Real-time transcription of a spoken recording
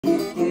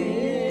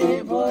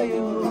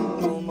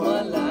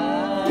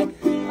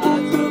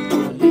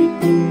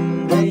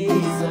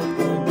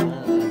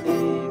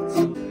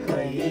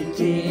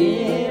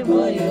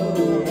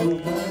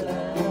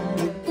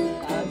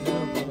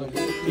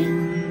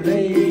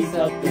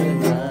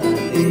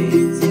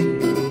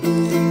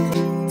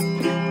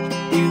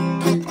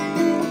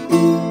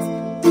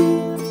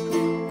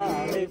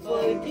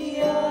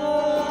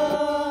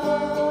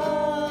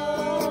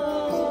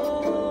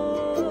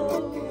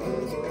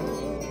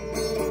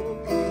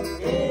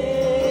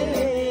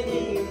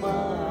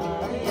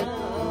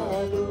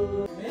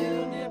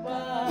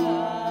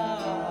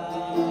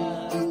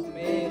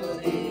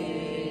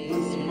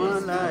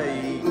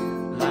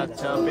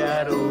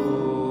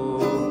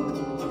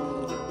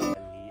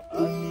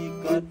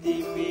कति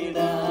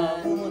पीडा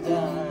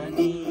हुँदा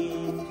नि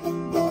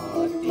म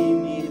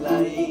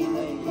तिमीलाई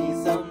नै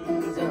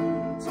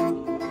सम्झन्छु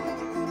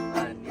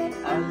अनि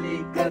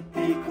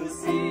अलिकति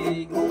खुसी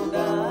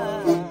हुँदा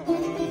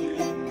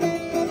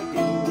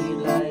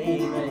तिमीलाई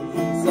नै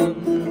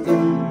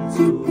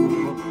सम्झन्छु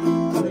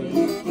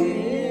खोइ के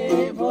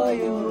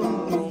भयो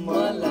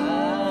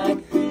मलाई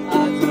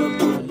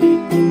आजभोलि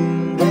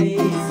तिम्रै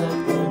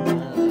सपना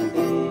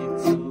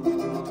देख्छु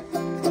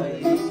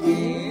खोइ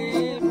के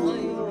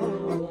भयो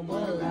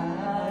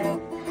मलाई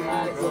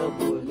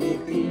आजभोलि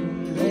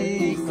तिम्रै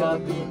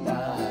कविता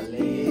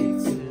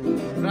लेख्छु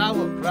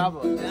Bravo, bravo.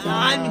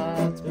 साँझ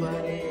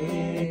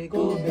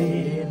परेको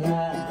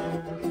बेला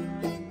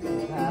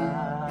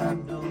घाम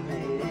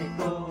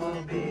डुबेको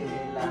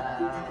बेला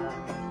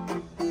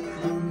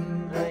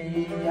तिम्रै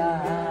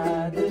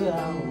याद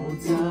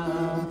आउँछ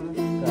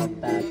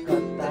कता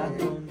कता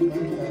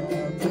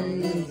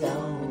घुम्दै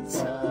जाउँछ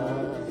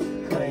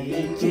खै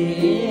के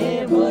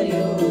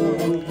भयो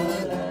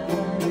मलाई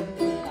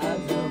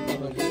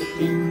आजभोलि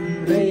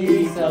तिम्रै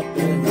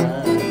सपना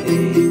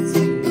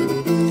देख्छु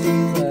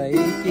खै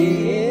के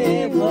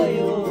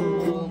भयो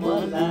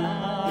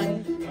मलाई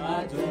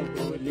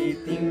आजभोलि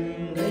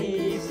तिम्रै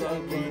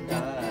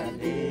सपना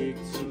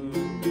देख्छु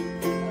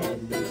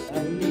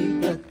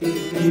अलिकति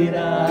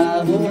पीडा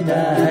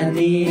हुँदा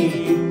नि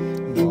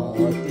म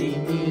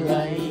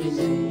तिमीलाई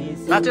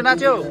नाच्यो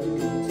नाच्यो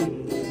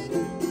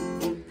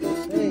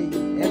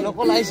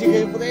लोकल आइसक्यो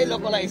पुरै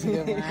लोकल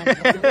आइसक्यो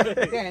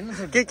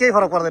केही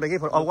फरक पर्दैन केही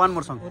फरक अब वान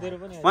मोर सङ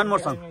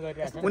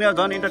उनीहरू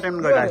झन्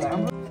इन्टरटेनमेन्ट गरिरहेको छ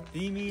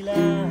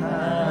तिमीलाई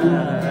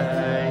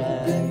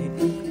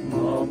म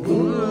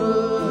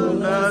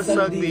भुल्न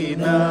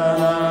सक्दिन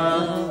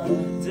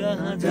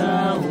जहाँ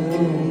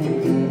जाऊँ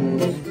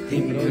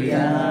तिम्रो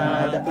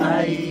याद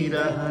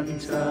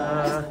आइरहन्छ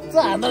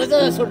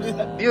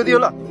दियो दियो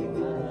ल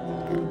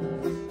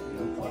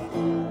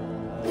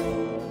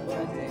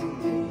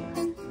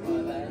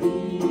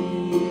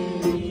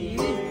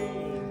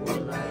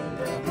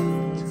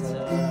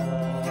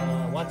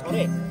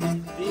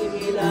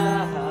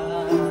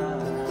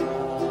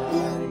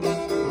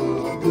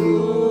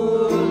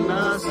भुल्न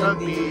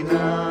सक्दिन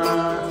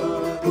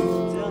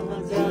जहाँ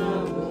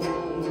जाऊँ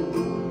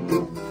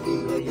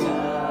तिम्रो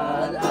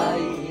याद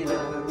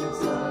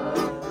आइरहन्छ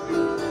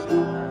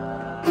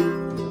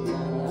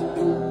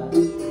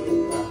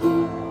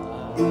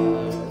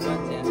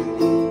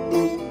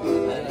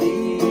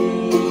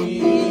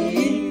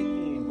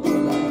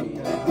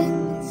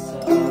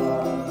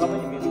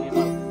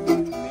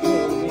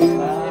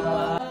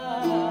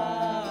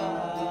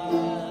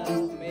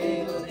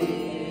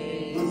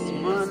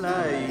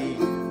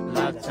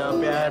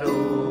प्यारो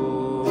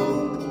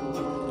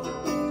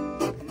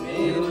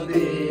मेरो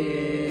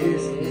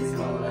देश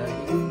मलाई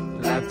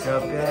लाग्छ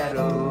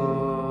प्यारो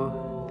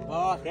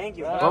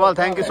बबाल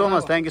थ्याङ्क यू सो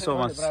मच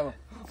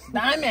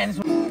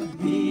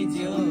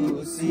बिज्यो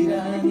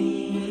सिरानी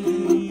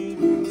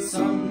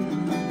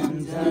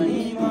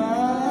सम्झनीमा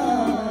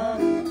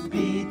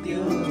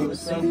बित्यो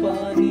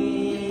सपनी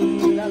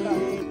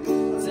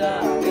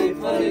चाँडै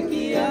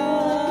फर्किया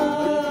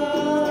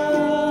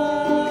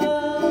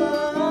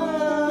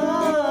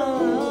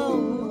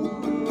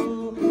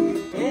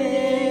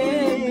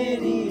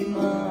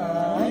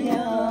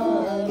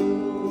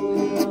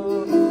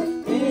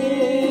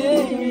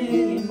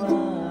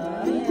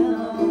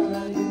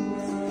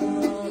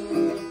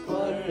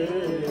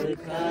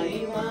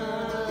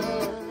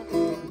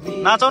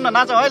नाचौ न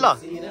नाचौ है ल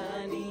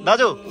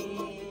दाजु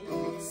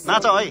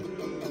नाचौ है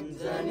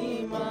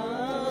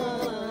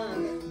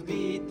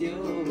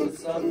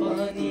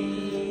सपनी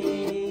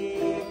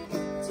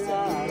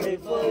चाँडै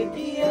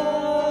फर्किया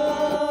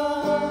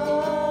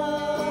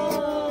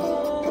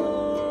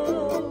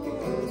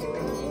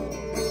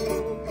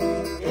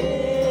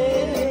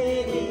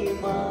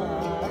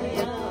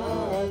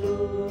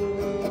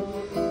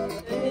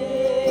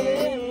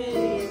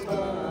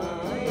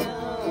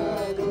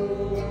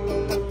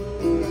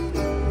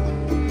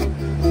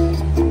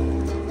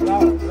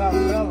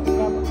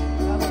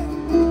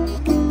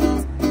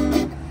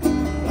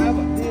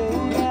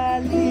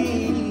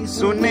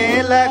सुन्ने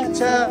लाग्छ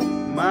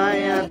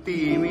माया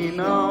तिमी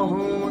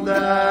नहुँदा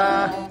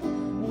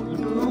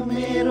मुटु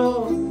मेरो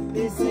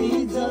त्यसै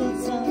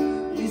जल्छ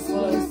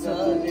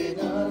स्पर्शले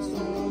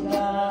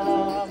नछुँदा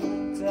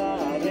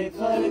चाँडै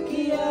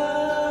फर्किया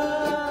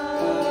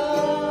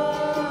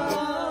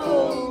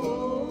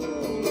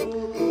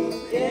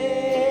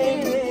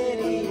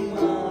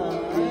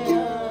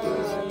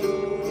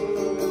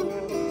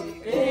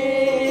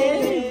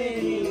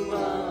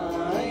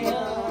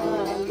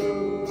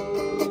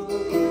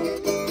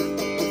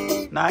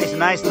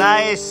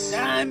Nice.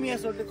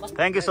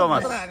 Thank you so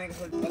much.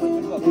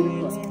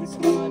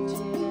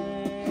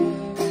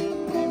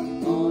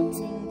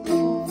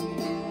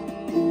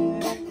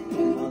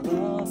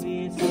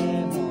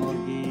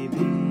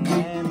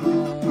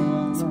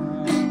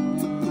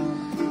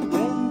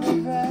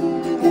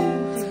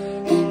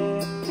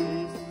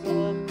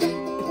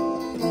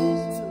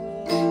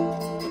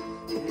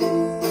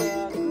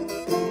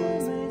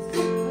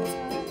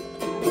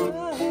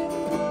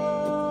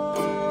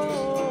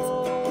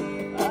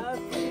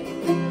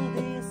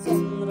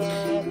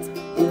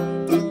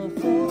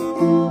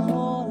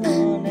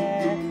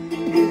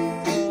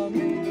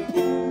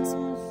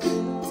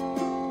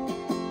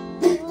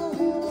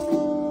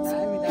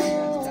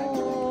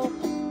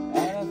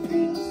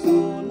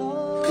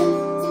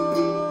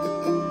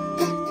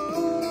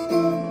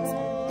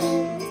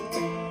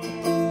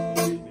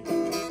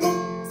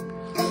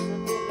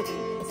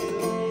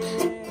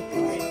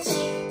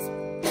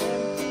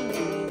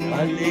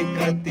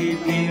 अलिकति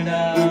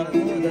पीडा